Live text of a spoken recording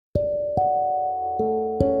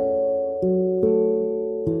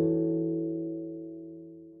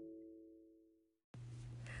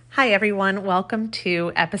Hi, everyone. Welcome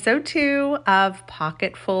to episode 2 of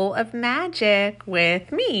Pocket Full of Magic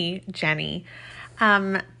with me, Jenny.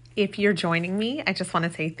 If you're joining me, I just want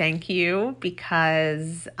to say thank you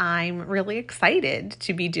because I'm really excited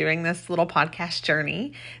to be doing this little podcast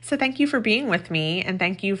journey. So thank you for being with me, and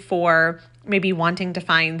thank you for maybe wanting to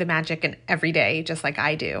find the magic in every day, just like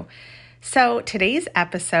I do. So today's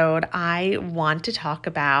episode, I want to talk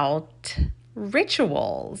about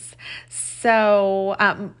rituals. So,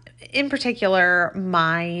 in particular,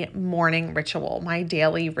 my morning ritual, my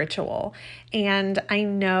daily ritual. And I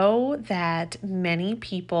know that many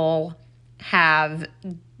people have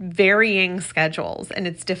varying schedules and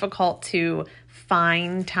it's difficult to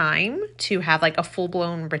find time to have like a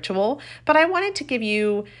full-blown ritual. But I wanted to give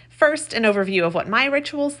you first an overview of what my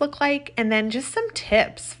rituals look like and then just some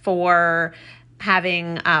tips for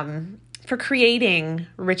having, for creating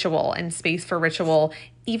ritual and space for ritual,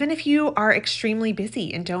 even if you are extremely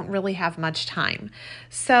busy and don't really have much time.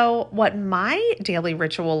 So what my daily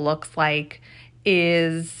ritual looks like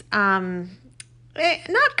is not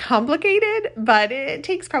complicated, but it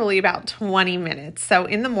takes probably about 20 minutes. So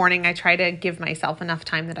in the morning, I try to give myself enough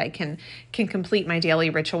time that I can complete my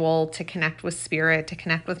daily ritual, to connect with spirit, to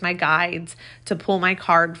connect with my guides, to pull my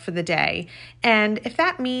card for the day. And if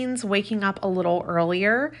that means waking up a little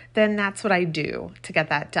earlier, then that's what I do to get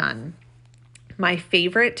that done. My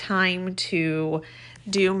favorite time to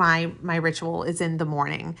do my ritual is in the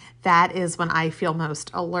morning. That is when I feel most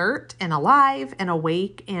alert and alive and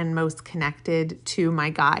awake and most connected to my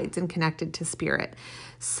guides and connected to spirit.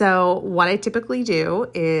 So what I typically do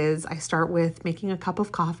is I start with making a cup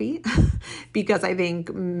of coffee because I think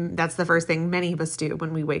that's the first thing many of us do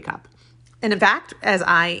when we wake up. And in fact, as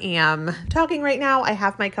I am talking right now, I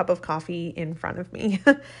have my cup of coffee in front of me.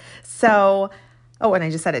 Oh, and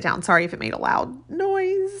I just set it down. Sorry if it made a loud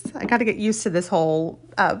noise. I got to get used to this whole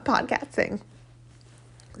podcast thing.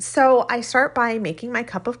 So I start by making my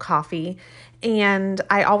cup of coffee, and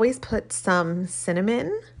I always put some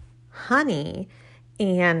cinnamon, honey,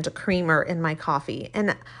 and creamer in my coffee.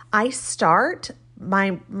 And I start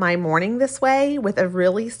my morning this way with a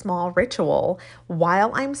really small ritual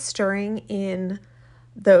while I'm stirring in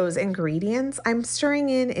those ingredients. I'm stirring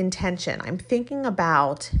in intention. I'm thinking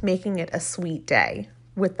about making it a sweet day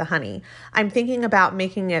with the honey. I'm thinking about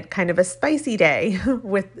making it kind of a spicy day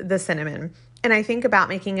with the cinnamon. And I think about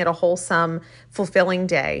making it a wholesome, fulfilling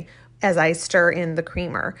day as I stir in the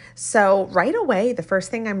creamer. So right away, the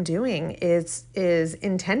first thing I'm doing is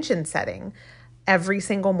intention setting every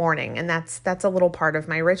single morning. And that's a little part of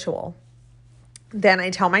my ritual. Then I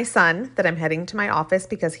tell my son that I'm heading to my office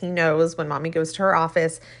because he knows when mommy goes to her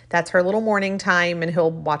office, that's her little morning time, and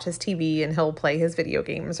he'll watch his TV and he'll play his video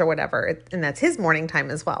games or whatever. And that's his morning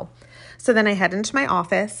time as well. So then I head into my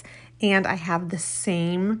office and I have the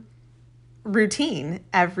same routine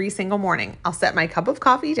every single morning. I'll set my cup of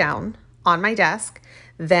coffee down on my desk.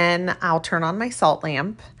 Then I'll turn on my salt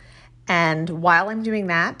lamp. And while I'm doing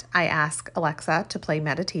that, I ask Alexa to play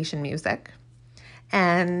meditation music.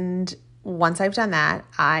 And once I've done that,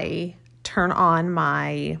 I turn on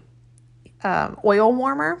my oil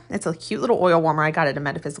warmer. It's a cute little oil warmer I got at a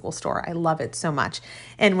metaphysical store. I love it so much.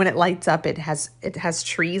 And when it lights up, it has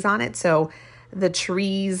trees on it. So the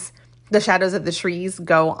shadows of the trees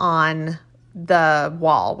go on the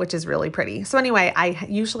wall, which is really pretty. So anyway, I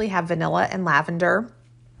usually have vanilla and lavender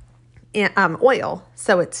oil.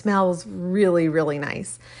 So it smells really, really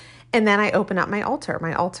nice. And then I open up my altar.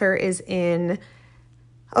 My altar is in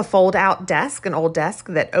a fold-out desk, an old desk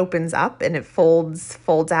that opens up and it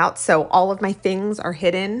folds out. So all of my things are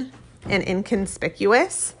hidden and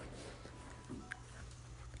inconspicuous.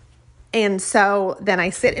 And so then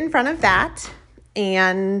I sit in front of that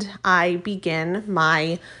and I begin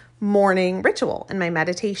my morning ritual and my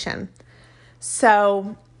meditation.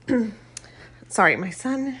 So, sorry, my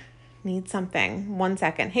son needs something. 1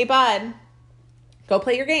 second. Hey, bud, go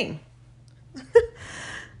play your game.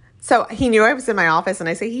 So he knew I was in my office, and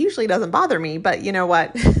I say he usually doesn't bother me, but you know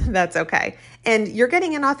what? That's okay. And you're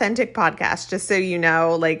getting an authentic podcast, just so you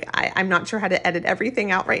know. Like I'm not sure how to edit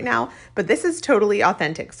everything out right now, but this is totally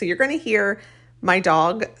authentic. So you're going to hear my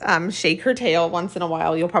dog shake her tail once in a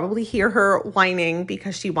while. You'll probably hear her whining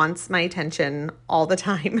because she wants my attention all the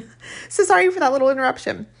time. So sorry for that little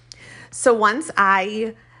interruption. So once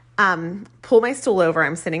I pull my stool over,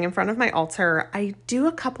 I'm sitting in front of my altar, I do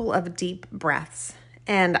a couple of deep breaths.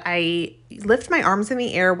 And I lift my arms in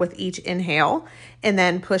the air with each inhale and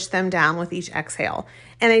then push them down with each exhale.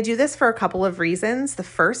 And I do this for a couple of reasons. The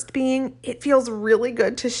first being, it feels really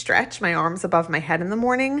good to stretch my arms above my head in the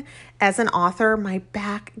morning. As an author, my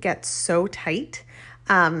back gets so tight.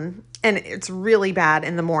 And it's really bad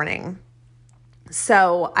in the morning.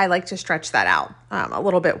 So I like to stretch that out a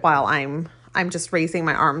little bit while I'm just raising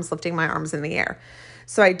my arms, lifting my arms in the air.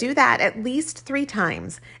 So I do that at least 3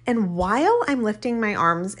 times. And while I'm lifting my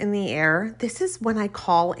arms in the air, this is when I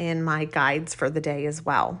call in my guides for the day as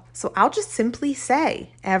well. So I'll just simply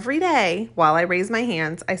say every day while I raise my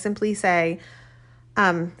hands, I simply say,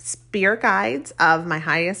 spirit guides of my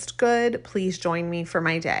highest good, please join me for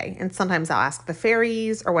my day. And sometimes I'll ask the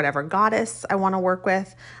fairies or whatever goddess I want to work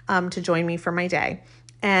with to join me for my day.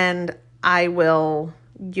 And I will,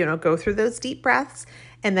 go through those deep breaths,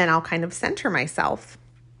 and then I'll kind of center myself.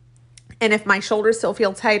 And if my shoulders still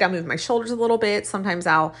feel tight, I'll move my shoulders a little bit. Sometimes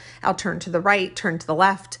I'll turn to the right, turn to the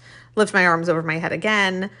left, lift my arms over my head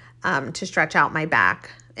again to stretch out my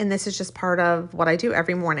back. And this is just part of what I do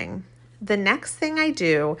every morning. The next thing I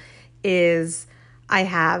do is I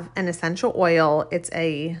have an essential oil. It's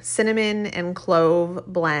a cinnamon and clove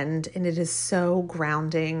blend, and it is so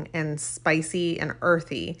grounding and spicy and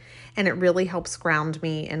earthy, and it really helps ground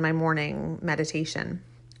me in my morning meditation.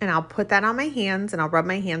 And I'll put that on my hands and I'll rub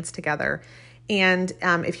my hands together. And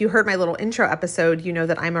if you heard my little intro episode, you know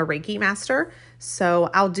that I'm a Reiki master. So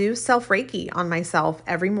I'll do self-Reiki on myself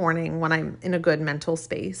every morning when I'm in a good mental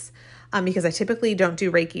space. Because I typically don't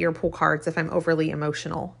do Reiki or pull cards if I'm overly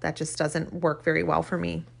emotional. That just doesn't work very well for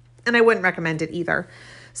me. And I wouldn't recommend it either.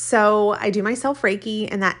 So I do my self-Reiki,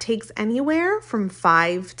 and that takes anywhere from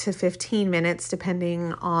 5 to 15 minutes,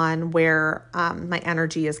 depending on where my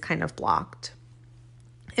energy is kind of blocked.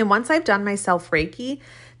 And once I've done my self-Reiki,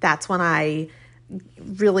 that's when I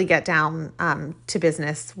really get down to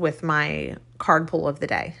business with my card pull of the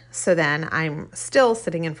day. So then I'm still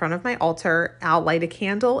sitting in front of my altar. I'll light a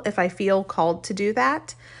candle if I feel called to do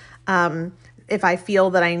that. If I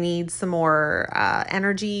feel that I need some more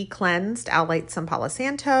energy cleansed, I'll light some Palo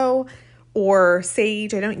Santo or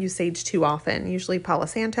sage. I don't use sage too often, usually Palo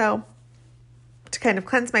Santo, to kind of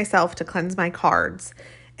cleanse myself, to cleanse my cards.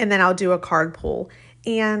 And then I'll do a card pull.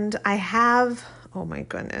 And I have, oh my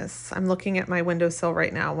goodness, I'm looking at my windowsill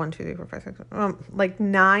right now. 1, 2, 3, 4, 5, 6, like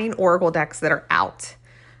 9 oracle decks that are out.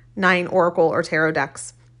 9 oracle or tarot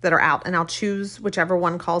decks that are out. And I'll choose whichever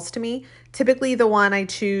one calls to me. Typically the one I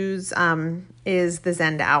choose is the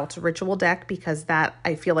Zend Out ritual deck, because that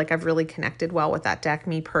I feel like I've really connected well with that deck,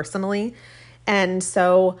 me personally. And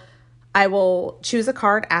so I will choose a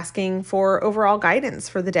card asking for overall guidance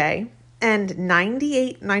for the day. And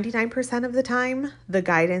 99% of the time, the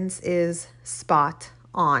guidance is spot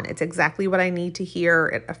on. It's exactly what I need to hear.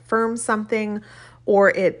 It affirms something,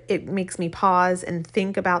 or it makes me pause and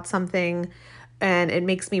think about something, and it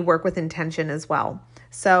makes me work with intention as well.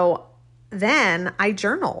 So then I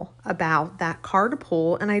journal about that card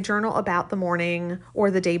pull, and I journal about the morning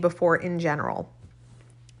or the day before in general.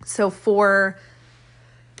 So for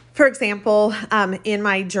example, in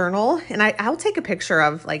my journal, and I'll take a picture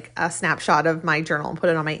of like a snapshot of my journal and put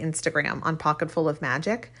it on my Instagram on Pocketful of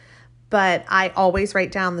Magic, but I always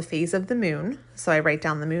write down the phase of the moon. So I write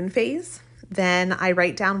down the moon phase, then I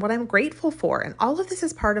write down what I'm grateful for. And all of this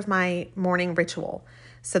is part of my morning ritual.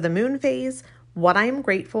 So the moon phase, what I'm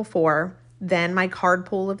grateful for, then my card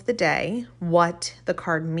pull of the day, what the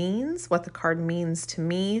card means to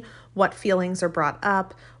me, what feelings are brought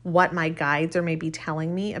up, what my guides are maybe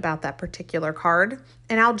telling me about that particular card.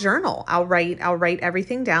 And I'll journal. I'll write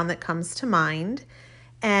everything down that comes to mind.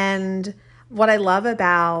 And what I love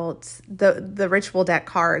about the ritual deck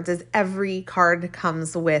cards is every card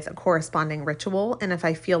comes with a corresponding ritual. And if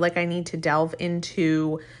I feel like I need to delve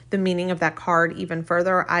into the meaning of that card even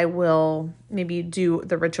further, I will maybe do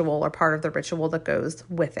the ritual or part of the ritual that goes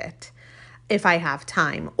with it if I have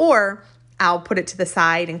time. Or I'll put it to the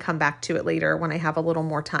side and come back to it later when I have a little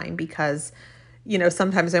more time, because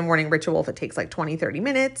sometimes my morning ritual, if it takes like 20, 30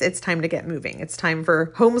 minutes, it's time to get moving. It's time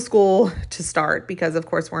for homeschool to start, because of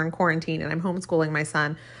course we're in quarantine and I'm homeschooling my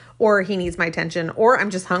son, or he needs my attention, or I'm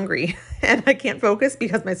just hungry and I can't focus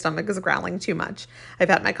because my stomach is growling too much. I've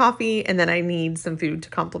had my coffee and then I need some food to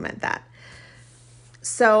complement that.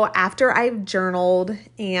 So after I've journaled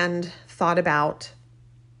and thought about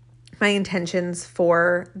my intentions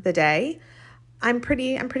for the day, I'm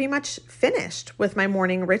pretty much finished with my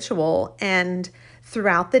morning ritual. And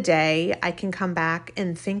throughout the day, I can come back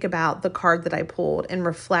and think about the card that I pulled and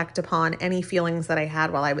reflect upon any feelings that I had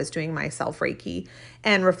while I was doing my self-Reiki,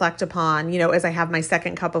 and reflect upon, as I have my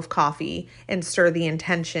second cup of coffee and stir the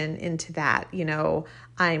intention into that,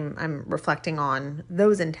 I'm reflecting on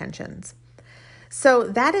those intentions. So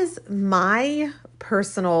that is my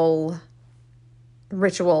personal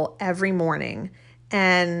ritual every morning.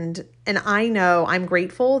 And I know I'm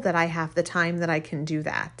grateful that I have the time that I can do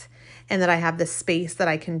that. and that I have the space that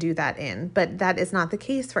I can do that in. But that is not the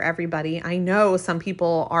case for everybody. I know some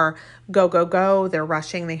people are go, go, go. They're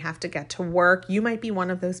rushing. They have to get to work. You might be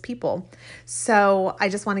one of those people. So I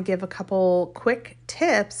just want to give a couple quick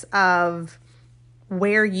tips of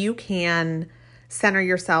where you can center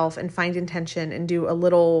yourself and find intention and do a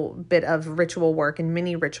little bit of ritual work and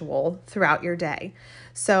mini ritual throughout your day.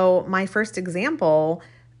 So my first example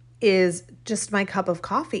is just my cup of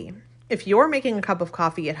coffee. If you're making a cup of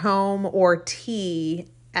coffee at home or tea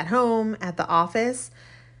at home, at the office,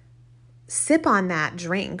 sip on that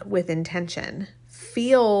drink with intention.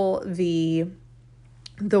 Feel the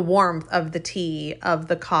warmth of the tea, of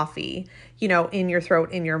the coffee, in your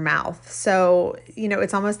throat, in your mouth. So,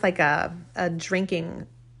 it's almost like a drinking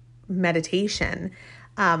meditation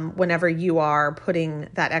whenever you are putting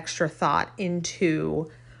that extra thought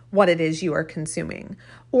into what it is you are consuming.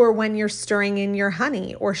 Or when you're stirring in your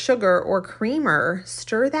honey or sugar or creamer,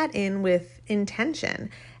 stir that in with intention.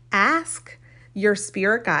 Ask your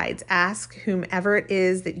spirit guides, ask whomever it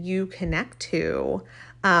is that you connect to,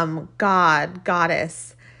 God,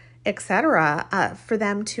 goddess, etc., for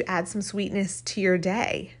them to add some sweetness to your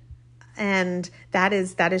day. And that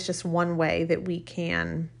is just one way that we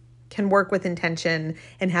can work with intention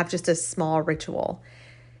and have just a small ritual.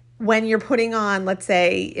 When you're putting on, let's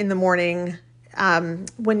say in the morning,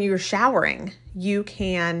 when you're showering, you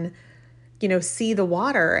can, see the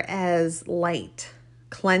water as light,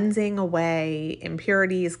 cleansing away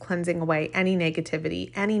impurities, cleansing away any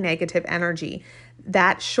negativity, any negative energy.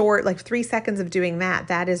 That short, 3 seconds of doing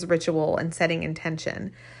that is ritual and setting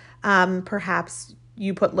intention. Perhaps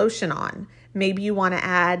you put lotion on. Maybe you want to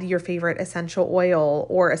add your favorite essential oil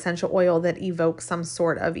or essential oil that evokes some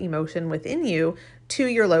sort of emotion within you to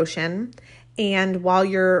your lotion. And while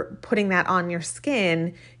you're putting that on your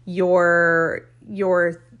skin, you're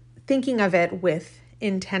thinking of it with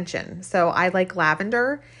intention. So I like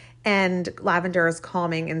lavender, and lavender is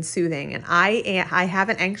calming and soothing. And I have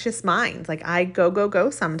an anxious mind. I go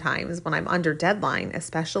sometimes when I'm under deadline,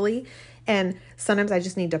 especially. And sometimes I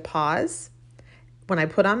just need to pause when I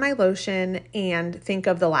put on my lotion and think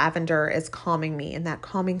of the lavender as calming me, and that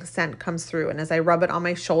calming scent comes through. And as I rub it on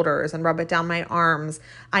my shoulders and rub it down my arms,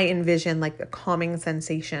 I envision the calming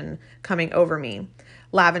sensation coming over me,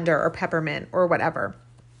 lavender or peppermint or whatever.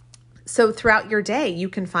 So throughout your day, you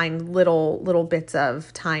can find little bits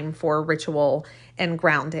of time for ritual and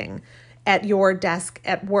grounding. At your desk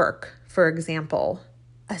at work, for example,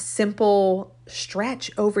 a simple stretch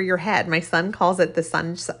over your head. My son calls it the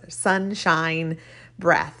sunshine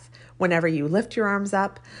breath. Whenever you lift your arms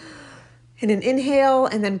up in an inhale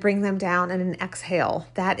and then bring them down in an exhale,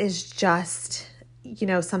 that is just,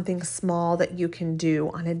 something small that you can do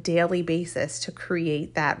on a daily basis to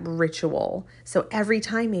create that ritual. So every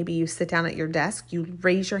time maybe you sit down at your desk, you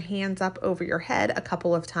raise your hands up over your head a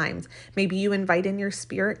couple of times. Maybe you invite in your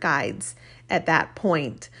spirit guides at that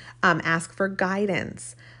point, ask for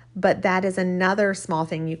guidance. But that is another small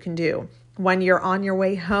thing you can do. When you're on your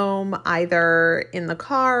way home, either in the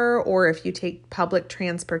car or if you take public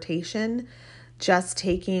transportation, just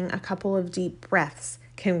taking a couple of deep breaths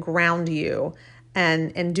can ground you.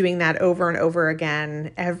 And doing that over and over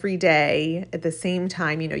again every day at the same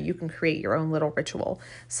time, you can create your own little ritual.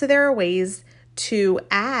 So there are ways to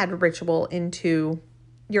add ritual into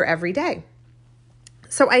your everyday.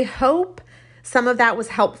 So I hope some of that was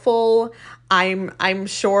helpful. I'm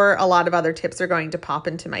sure a lot of other tips are going to pop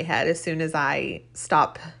into my head as soon as I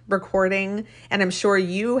stop recording. And I'm sure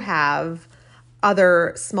you have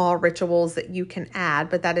other small rituals that you can add,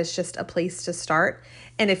 but that is just a place to start.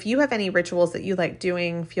 And if you have any rituals that you like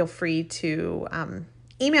doing, feel free to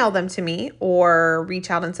email them to me or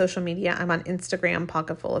reach out on social media. I'm on Instagram,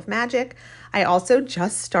 Pocketful of Magic. I also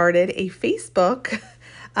just started a Facebook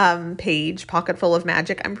page, Pocketful of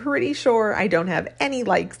Magic. I'm pretty sure I don't have any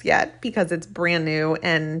likes yet because it's brand new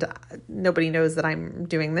and nobody knows that I'm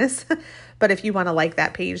doing this. But if you want to like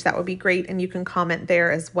that page, that would be great. And you can comment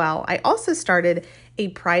there as well. I also started a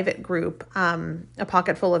private group, a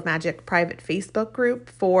Pocketful of Magic private Facebook group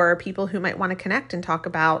for people who might want to connect and talk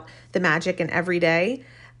about the magic in every day.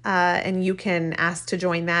 And you can ask to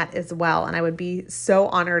join that as well. And I would be so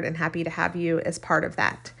honored and happy to have you as part of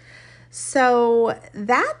that. So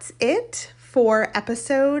that's it for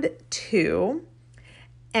episode 2.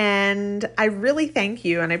 And I really thank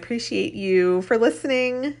you and I appreciate you for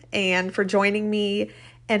listening and for joining me.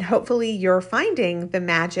 And hopefully you're finding the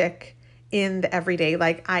magic in the everyday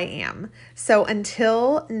like I am. So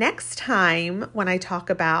until next time, when I talk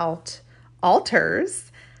about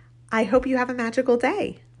altars, I hope you have a magical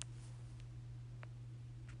day.